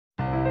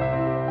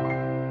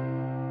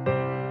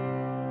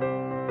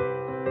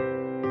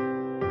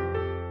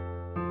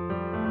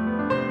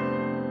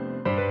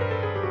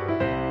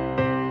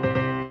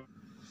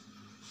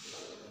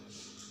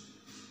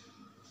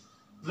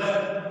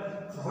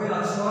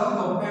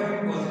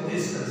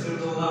the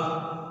zero na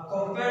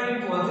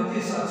comparing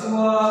quantities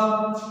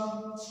actual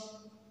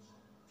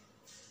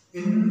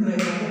in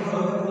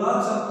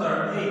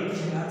chapter 8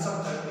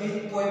 chapter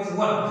 8.1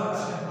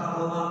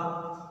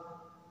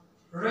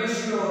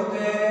 ratio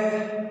te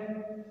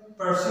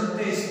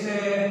percentage te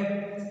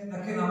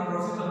nakina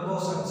profit and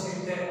loss and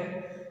change te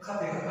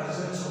khate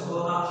khate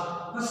so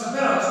na na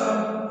sabera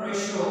chuan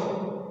ratio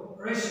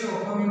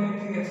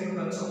community ke thing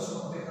kan so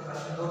te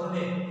khate do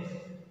ni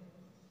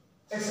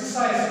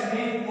exercise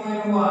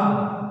 8.1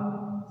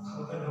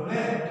 khalkan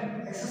dole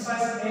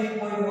exercise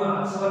 8.1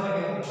 chuan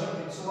again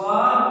chapter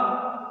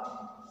chuan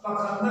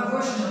pakhat na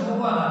question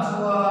number 1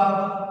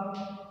 chuan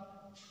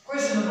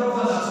question number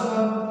 1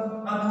 chuan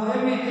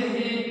anoemi te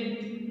hi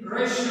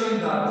ratio in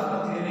da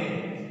atene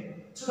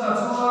chuda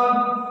chuan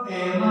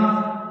ema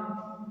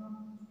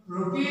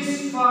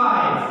rupees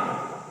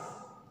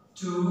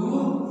 5 to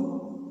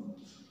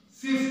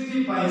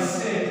 50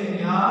 paise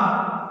tinya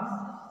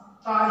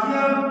ta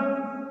hian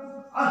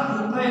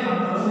adutai nam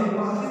talo ni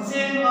pakhat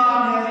cheng ma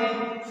ne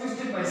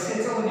 50 paise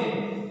cho ni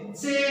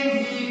cheng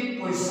hi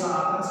paisa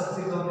ka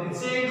chati do ni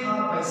cheng kha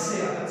paise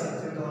ka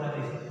chati do ni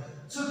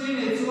chuti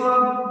ni chuan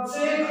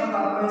cheng kha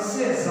ta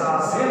paise za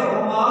zero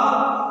ma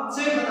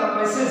cheng kha ta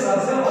paise za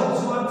zero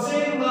chuan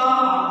cheng na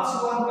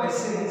chuan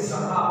paise hi za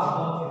na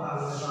mo ki ta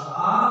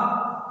na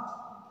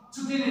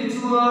chuti ni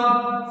chuan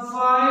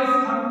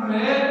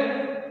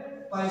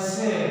 500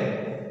 paise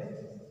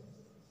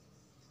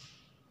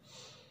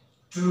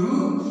to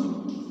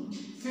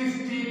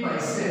 50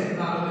 paise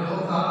na lo ni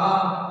ta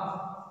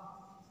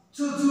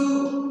chu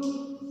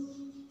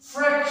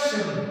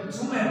fraction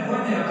chúng mình mỗi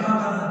nhà khang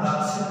khang hàng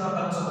đạt siêu là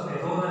cần chọn để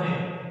đo này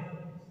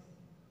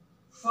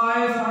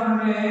 500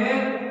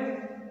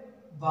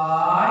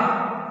 by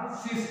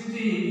 50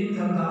 in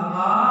cần đá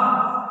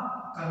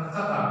cần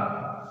cắt à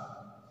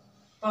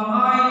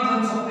pamai cần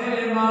chọn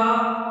để mà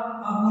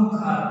amun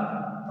khăn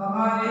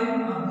pamai in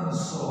amun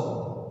so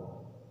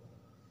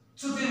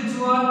chu tin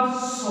chuan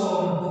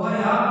som đuôi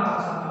á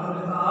khăn nó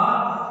lên ta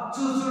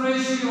chu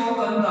ratio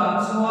cần đá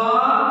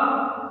chuan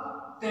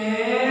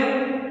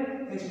 10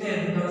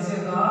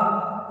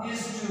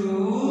 is to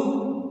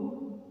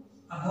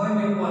avoid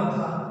me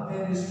 1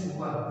 10 is to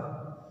 1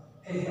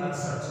 hey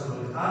answer to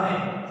the tane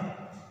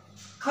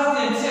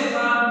khatin check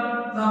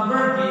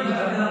number b na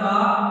kana ma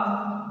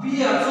b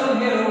a chon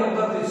hero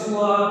ka ti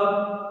chuan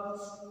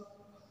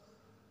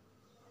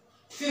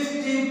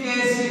 15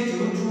 kg to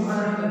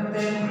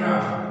 210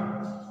 gram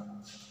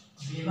b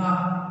na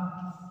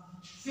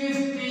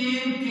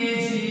 15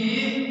 kg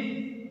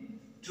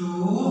to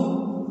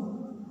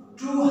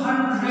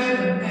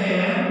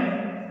 210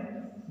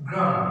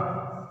 gram.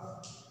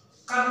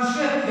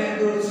 Concept le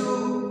tu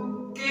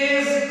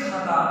case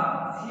khata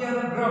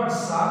here gram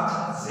sak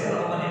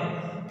zero mane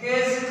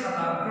case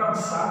khata gram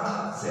sak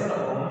zero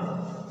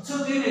chu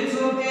ti le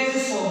chu case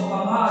som pa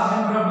ma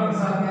here gram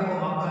exam ke ko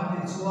ma kan ti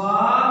chua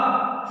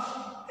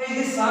ei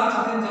sak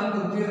khatin jam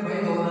tu tir bai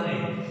do na ne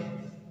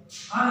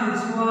ani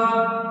chua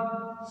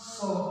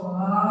som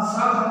ma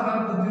sak khatin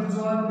tu tir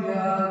chuan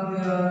bia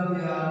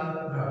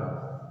gram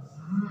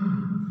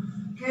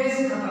case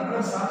kata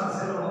gram sak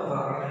zero wa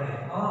ga ne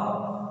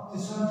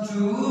this one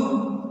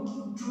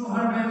 210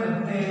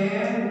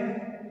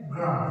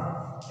 gram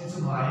it's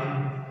my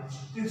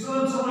this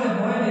one so le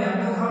moi le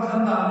ang kha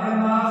kan da le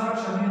ma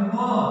fraction in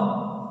mo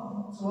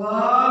so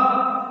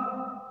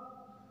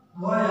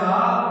moya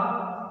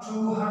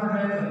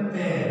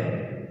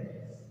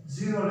 210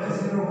 0 le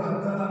 0 kan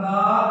ka na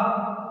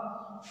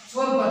so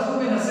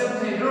pathumi na set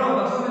thei ro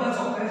pathumi na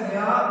chok the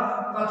ya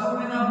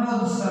pathumi na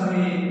mun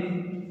sari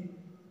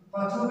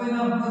pathumi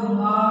na mun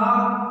ma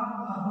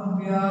amun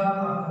bia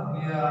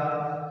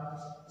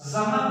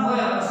zaman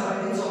moya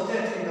pasal ini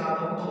sote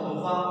tidak untuk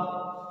lupa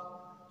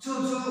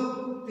cucu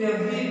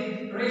tiap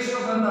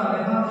ratio kanda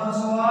lena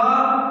semua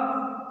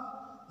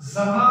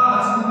zaman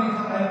asmi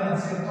kaya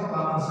masih to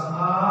kamu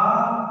sama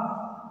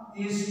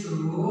is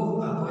to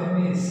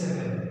atomi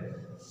 7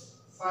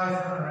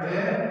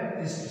 500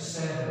 is to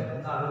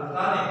 7 lalu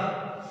tadi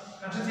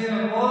kan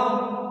setiap mo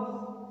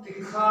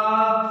tikha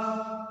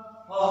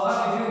ada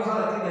video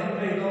kalau tidak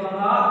play itu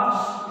nana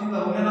ini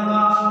tahu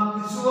nana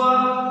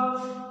isuan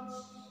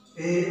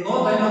no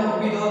dai no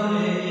copy do na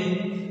ni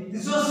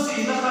tiso si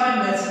na kai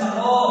match na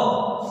mo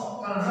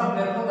kan rap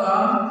le ko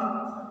dam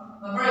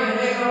number ye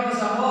le ka pa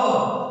sa mo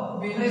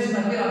business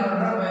na kira kan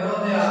rap me do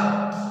ya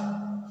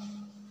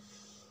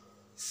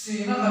si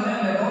na ka ne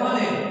le do na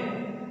ni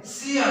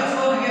si a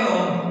cho na ge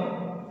on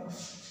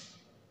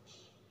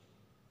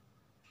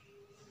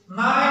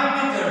 9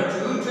 meter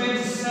to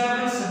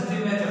 27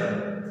 centimeter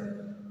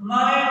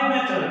 9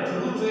 meter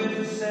to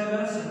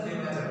 27 centimeter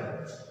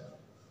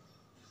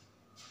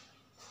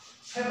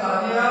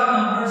Hetaria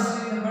number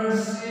C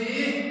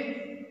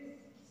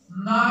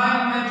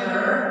 9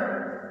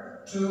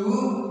 meter to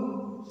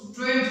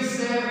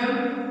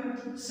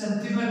 27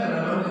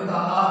 centimeter along the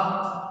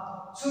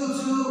taha. Chu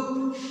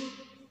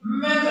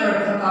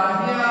meter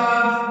kata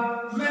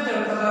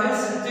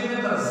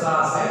centimeter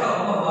za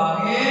zero ma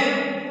wangi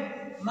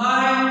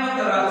 9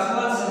 meter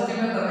 1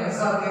 centimeter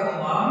exact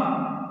ke ma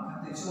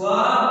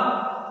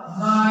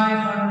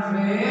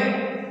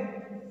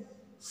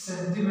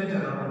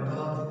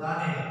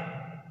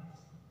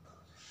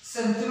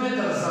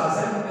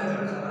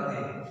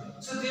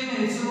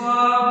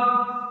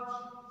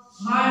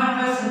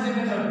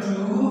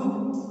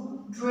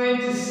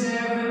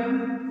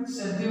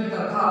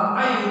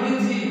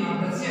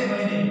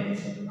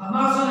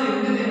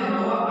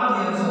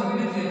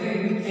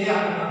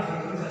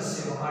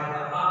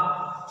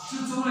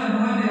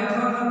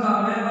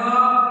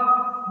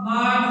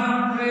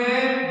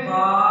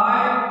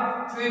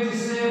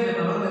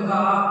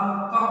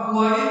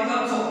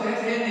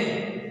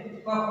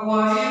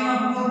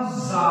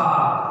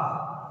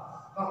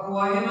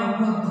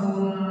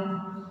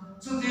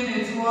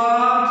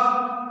chuan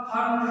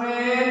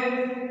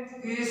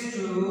 100 is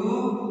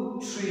to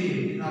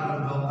 3 na lo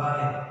dong ta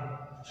ni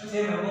sa the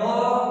me mo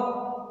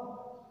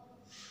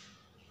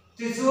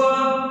ti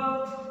chuan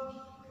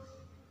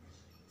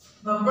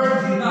number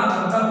d na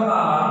kan tam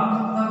ba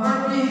number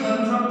b kan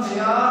ram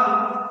thaya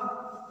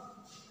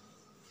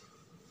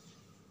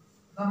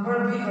number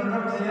b kan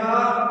ram thaya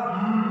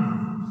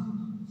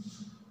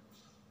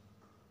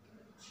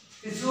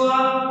ti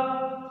chuan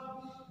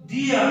d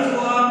a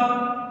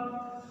chuan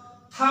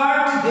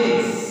 30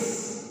 days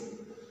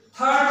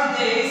 30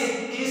 days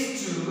is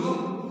to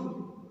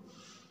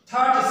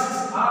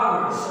 36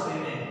 hours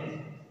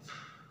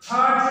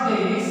 30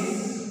 days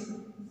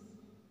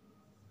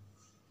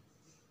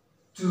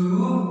to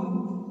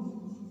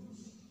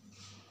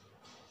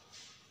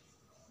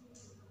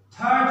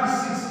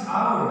 36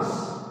 hours.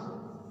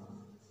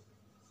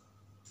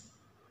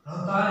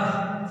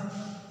 Now,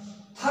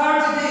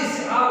 30 days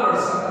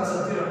hours akan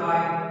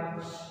satirmai.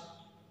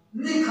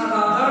 Ni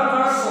kata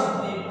darkar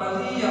som ni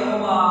paliya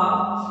oma.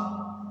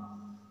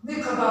 Ni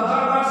kata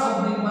darkar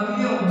som ni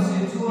paliya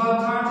si chuan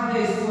 30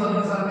 days chuan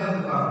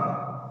example ka.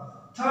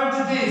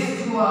 30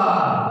 days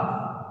chuan.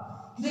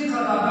 Ni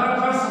kata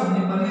darkar som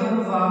ni paliya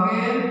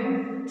wangin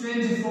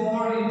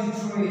 24 into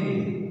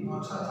 3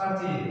 or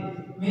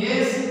 30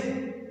 means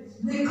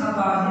ni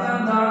kata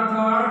hian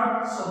darkar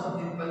som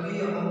ni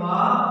paliya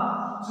oma.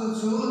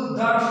 Chu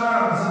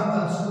darkar som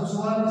kan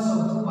chuan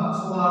som tu ma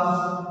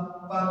chuan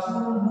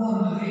pathum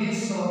mun li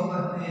so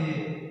pati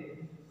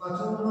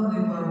pathum mun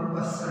ni par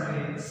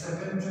pasari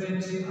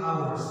 720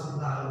 hours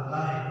na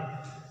lai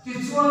ti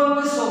chuan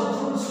ni som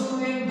thun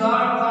chuin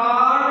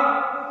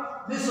darkar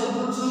ni som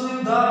thun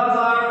chuin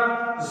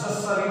darkar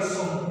zasari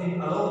som ni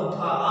alo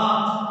tha a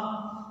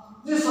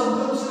ni som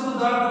thun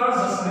chuin darkar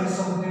zasari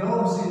som ni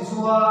ro si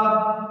chuan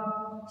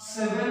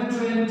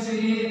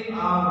 720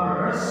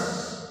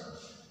 hours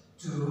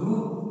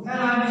to and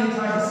I made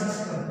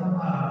 36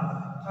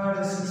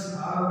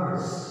 36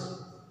 hours.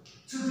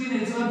 To be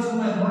the 21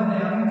 when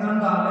I am going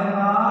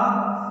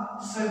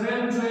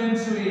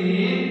to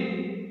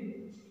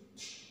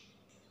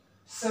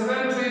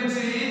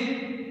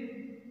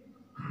 720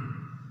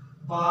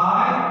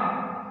 by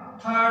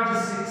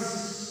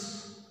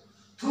 36.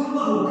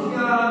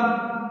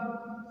 Tumrukian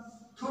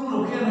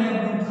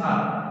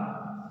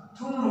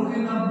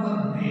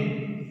ni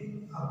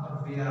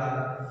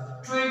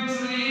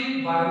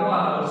 23 by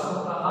 1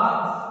 also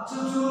that to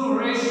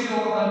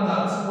ratio and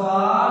that's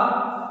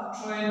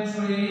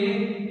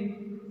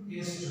 23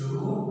 is to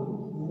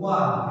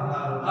 1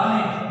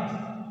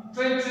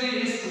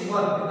 23 is to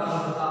 1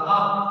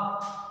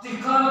 the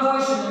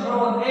question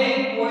number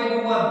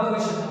 8.1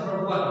 question number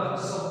 1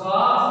 so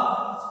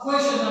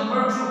question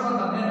number 2 kan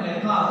ne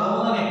na do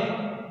na ni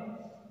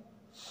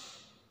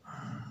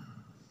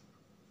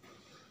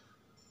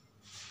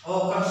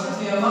oh kan se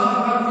dia ma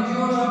ka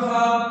video tha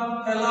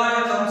helai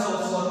kan so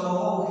so no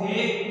he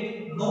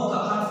no ta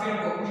kan fair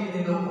copy ni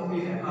no copy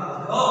ne ma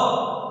oh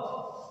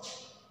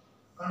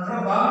kan ra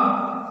ba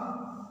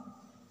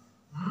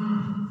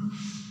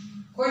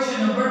question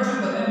number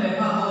 2 kan ne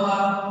ma do la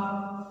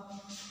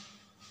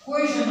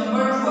question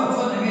number 2 a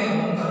chon ne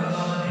hom kan na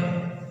na ni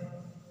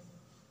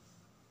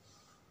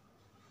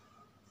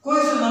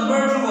question number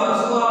 2 a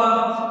chuan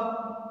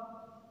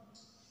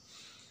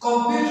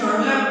computer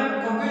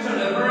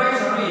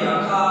laboratory ya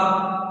kha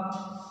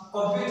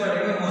computer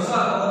ke mosa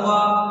ko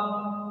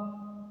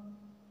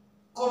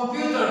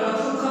computer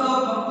pathu khana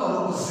pang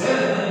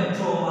zel ne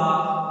trauma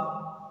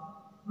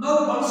no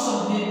pang som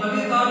ni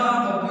palita tha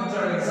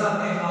computer exam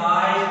ne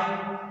hai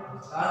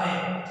ane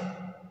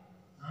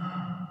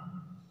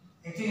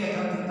eking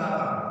ekam ta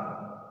ka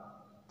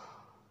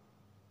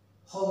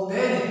ho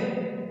de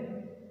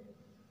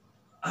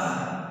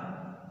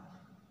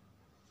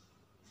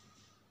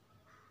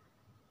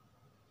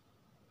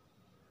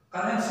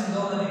kanan sin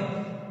do na ni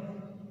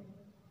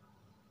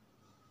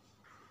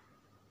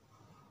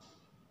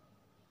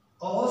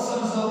all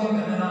some solving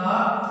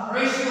kanana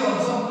ratio of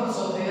some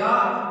so thea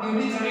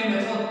unitary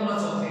method na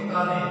so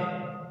theta ne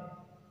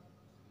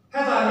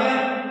heta ne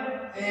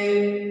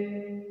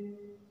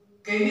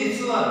ke ni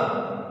chuan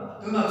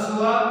tuna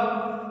chuan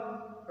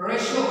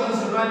ratio kan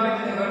se right back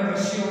and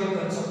ratio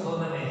kan so do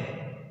na ne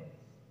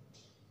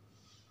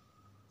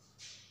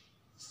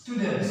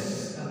students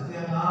and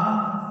they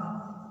are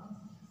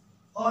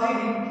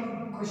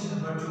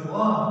question number 2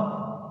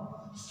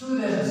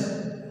 students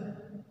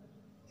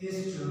is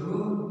to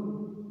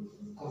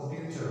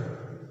computer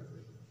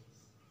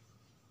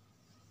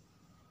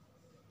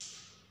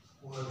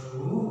or to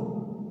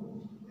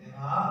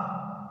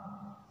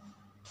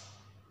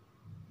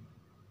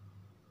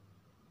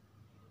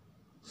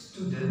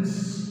students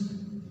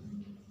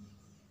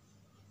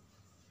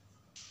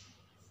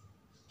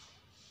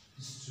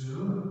is to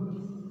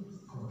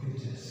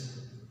computers.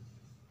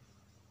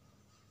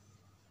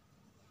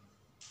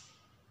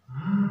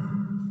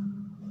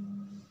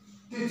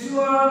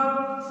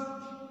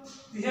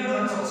 Dia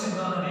kan soksin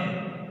na ni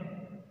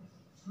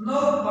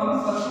no pang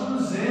fatum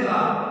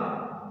zela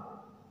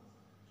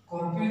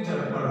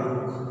computer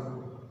paruk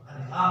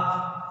ani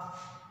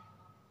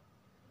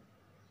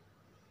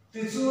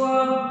ti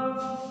chuan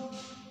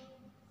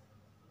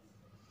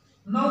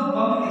no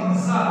bang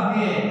exam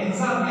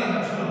nge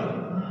ka thlo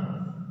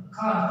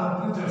khan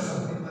computer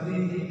something ali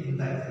ni in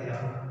dai thaya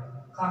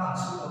khan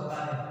su to ta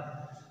ni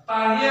ta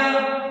ya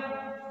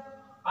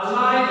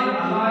alai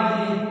ka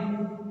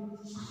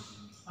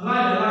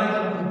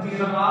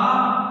computer ma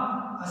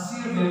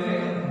asir ve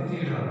ka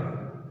computer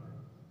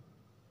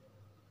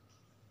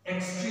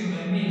extreme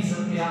means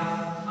ya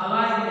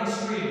alai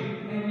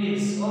extreme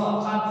means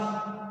khan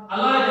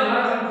alai ka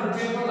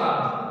computer ka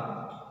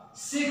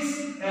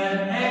 6 and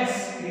x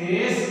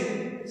is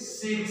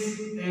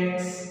 6x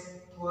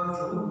equal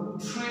to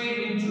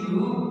 3 into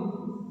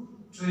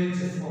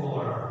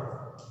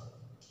 24.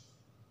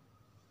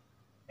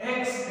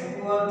 X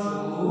equal to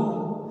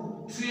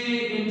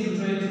 3 into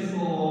 24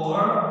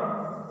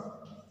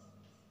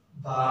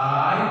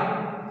 by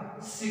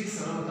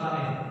 6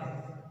 rotani.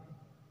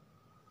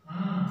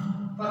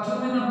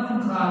 Patumina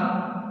punkan,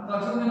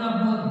 patumina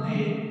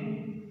mundi,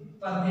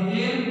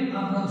 patin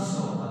amun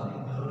so pati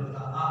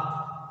kalorita a.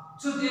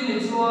 Chuti ni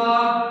chua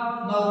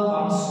no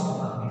bang so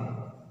pati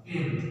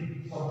in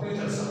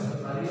computer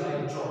subject tadi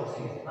I drop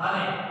thi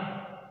nani.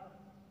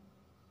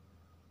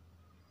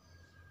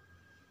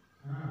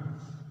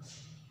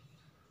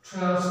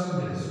 12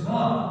 students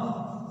more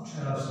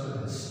 12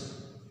 students.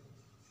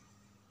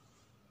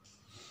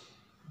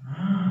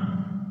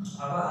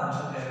 Apa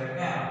answer there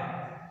now?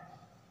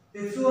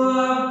 It's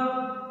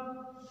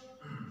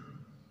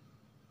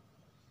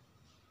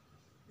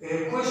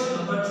question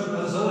number 2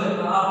 result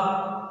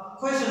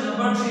question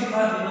number 3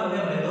 ka ino le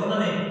do na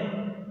ne.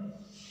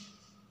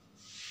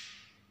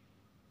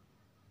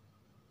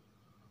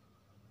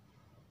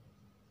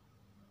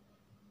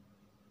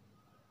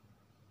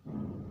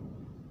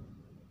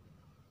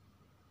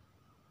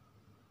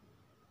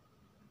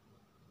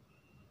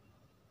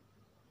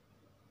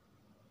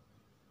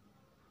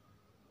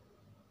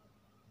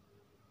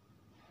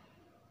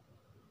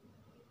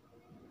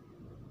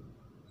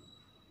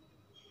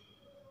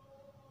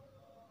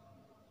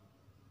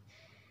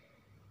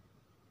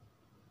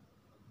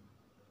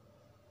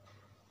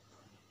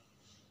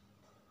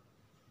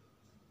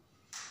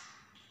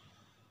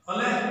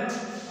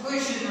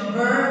 Question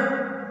number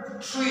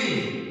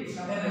 3.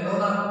 Sa hen le do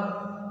na.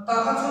 Ta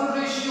kha chung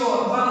ratio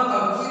pa na ta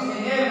kui the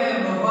e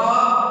me ba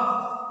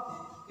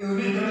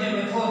unit ka ne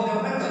method de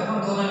ha ta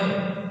pang do na ne.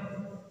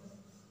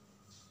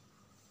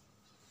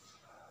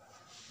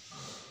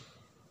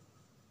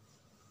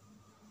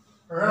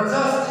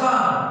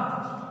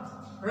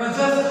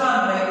 Rajasthan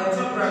le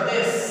Uttar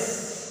Pradesh.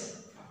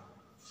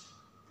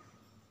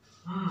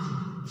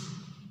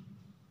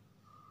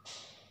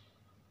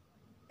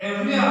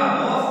 Area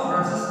of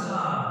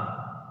Rajasthan.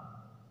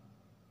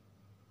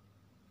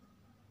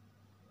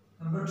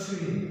 Number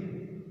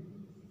 3.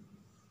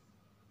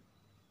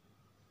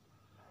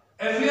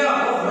 Area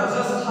of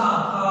Rajasthan.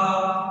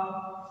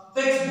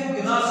 Textbook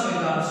in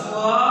Australia. So,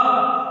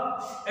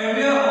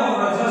 area of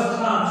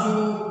Rajasthan to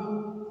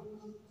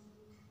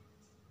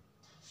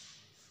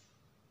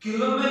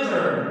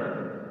kilometer.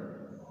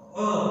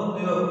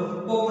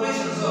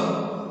 Population zone.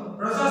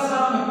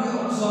 Rajasthan में कोई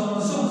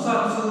उनसों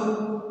सात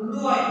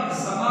Noi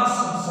zama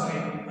samsari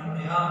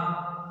ania.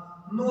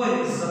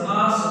 Noi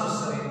zama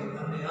samsari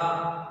ania.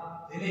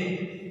 Ini.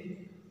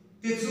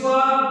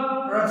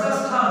 Tichuan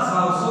Rajasthan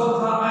sauzo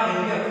ka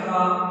area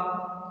ka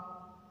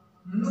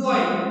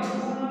noi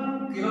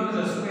 2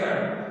 kilometer square.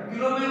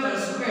 Kilometer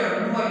square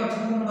noi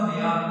 2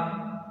 ania.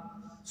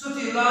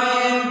 Suti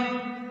lain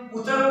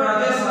Uttar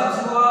Pradesh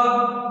achua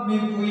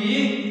mipui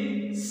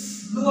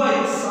noi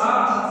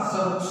sa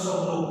thatzaru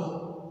somluk.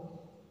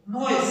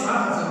 Noi sa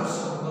thatzaru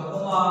somluk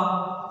oma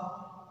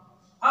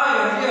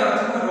area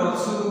tomorrow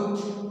to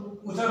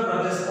Uttar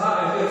Pradesh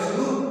area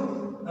to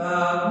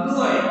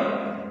noi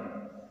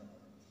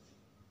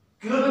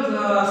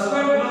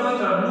square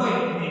kilometer noi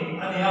ni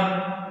ania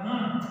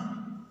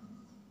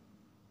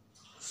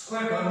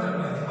square kilometer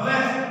noi ole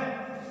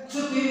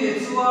chuti ni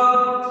chua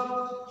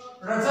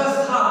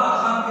Rajasthan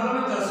kan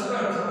kilometer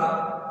square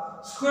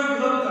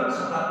kilometer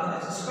khala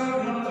square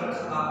kilometer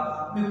khala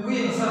mi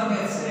pui sang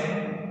ne se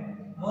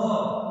mo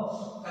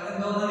kan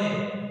do na ni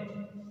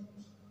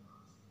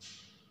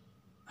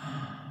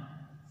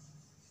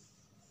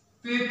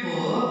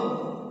people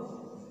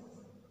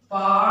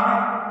per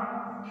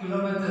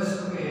kilometer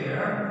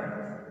square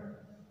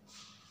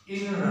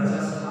in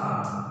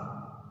Rajasthan.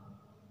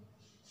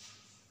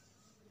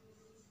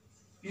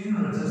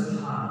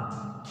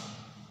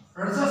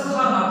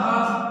 Rajasthan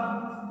apat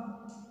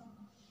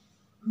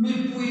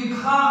mipui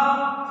kha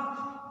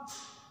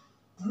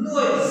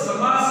noi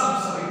zama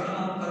samsari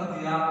anam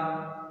kantia.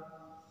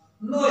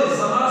 Noi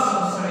zama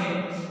samsari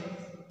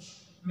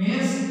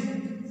means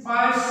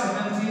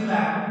 570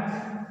 lakh.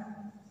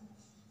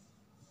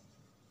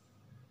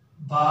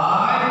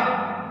 By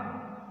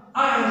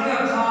area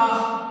ka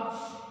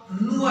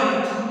noi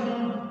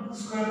thung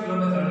square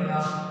kilometer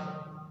ya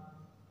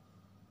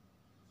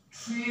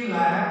 3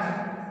 lakh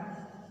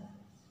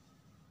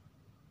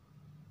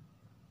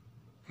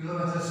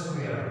kilometer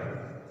square.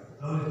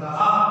 Lolita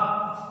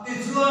ti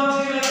chuan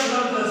 3 lakh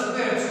kilometer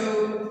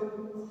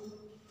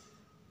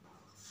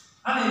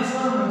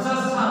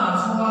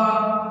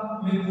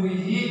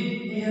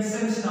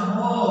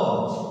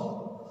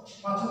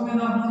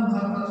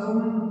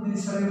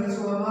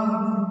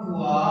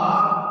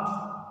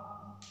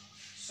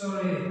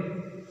sorry.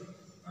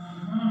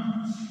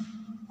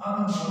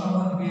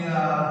 Amun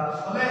bia.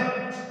 Ole.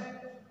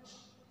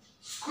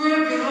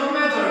 Square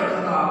kilometer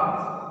kata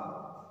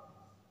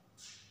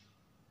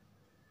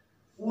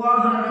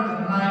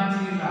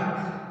 190 lakh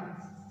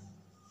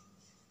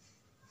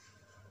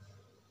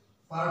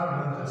per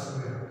kilometer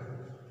square.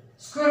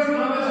 Square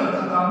kilometer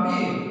kata mi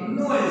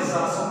noise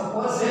sa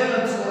ko zela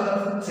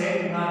chuan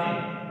check nani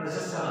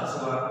Rajasthan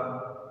chuan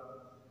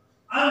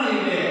ani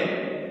le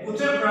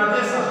Uttar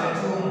Pradesh a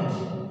thum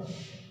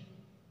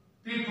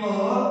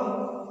people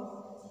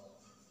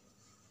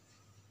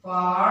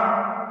per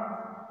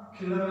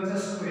kilometer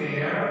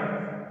square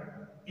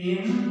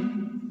in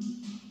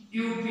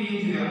UP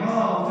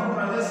Uttar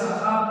Pradesh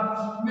ka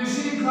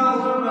machine ka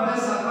Uttar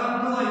Pradesh ka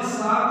noise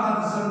sa khan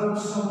zaruk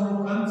somru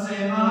kan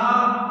chena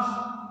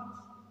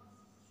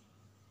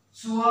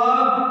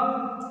chuan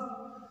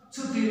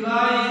chuti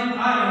line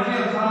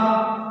area ka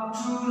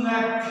 2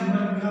 lakh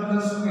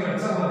kilometer square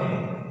chawani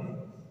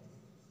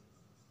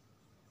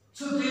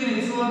chuti ni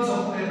chuan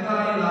chokte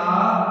tai la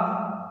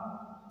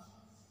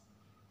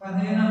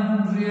panena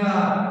mundria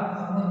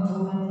amun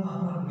thum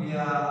amun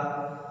bia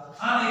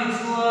ani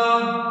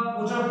chuan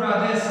Uttar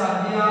Pradesh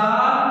adia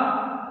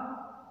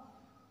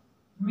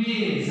mi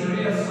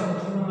zaria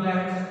somthum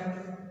lakh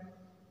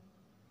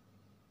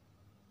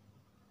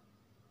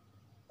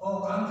o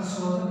kan ti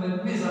so te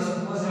mi za so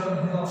ko zero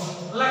ni no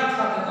lakh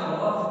ka te to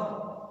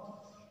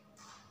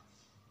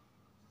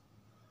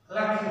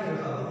lakh ki te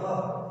to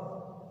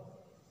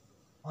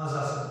ma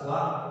za so kwa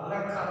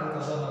lakh ka te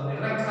to no ni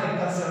lakh ka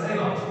ka se te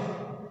no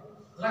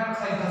lakh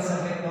ka ka se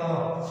te no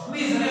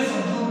mi zaria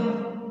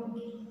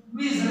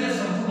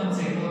somthum an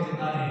che to ti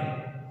na ni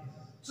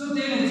chu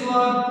ti ni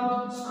chuan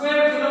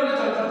square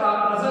kilometer kata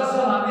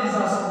Rajasthan ami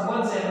za so ko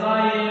che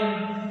line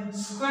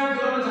square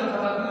kilometer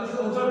kata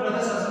Uttar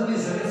Pradesh asmi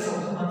zaria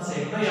somthum an che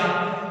na ya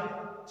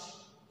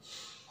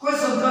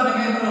question kan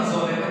nge no zo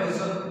le but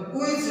so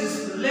which is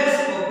less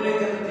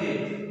populated ti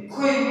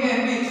khoi nge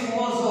mi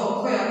tho zo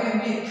khoi nge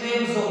mi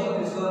claim zo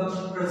but so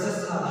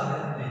Rajasthan a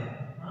ne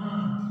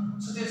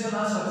so ti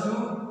chana sa chu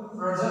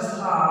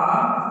Rajasthan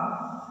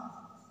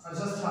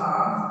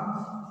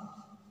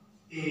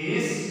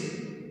is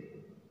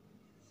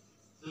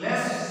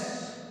less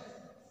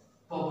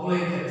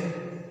populated.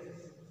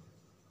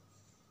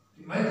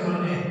 You might go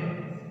on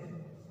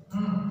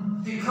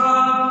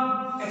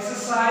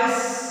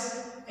exercise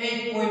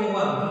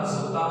 8.1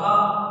 so tama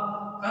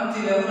kan ti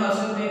le una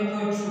so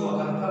 8.2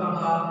 kan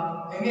kalama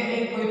enge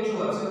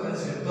 8.2 so kan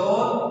se do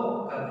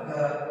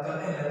kan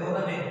ele do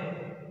na ni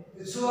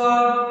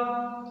chuan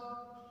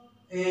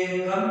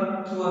kan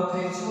tuan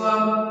thei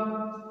chuan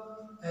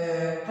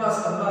plus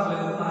kan lak le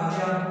una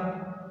hian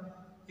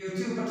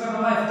YouTube patang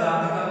live dan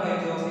kan ngai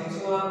to thei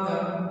chuan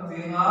kan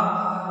tinga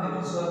ne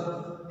chuan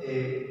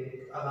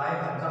alai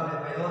kan kan le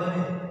mai do na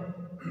ni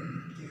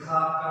ti kha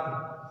kan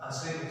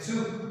asai chu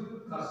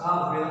ka kha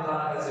vel ta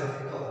na je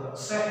to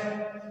se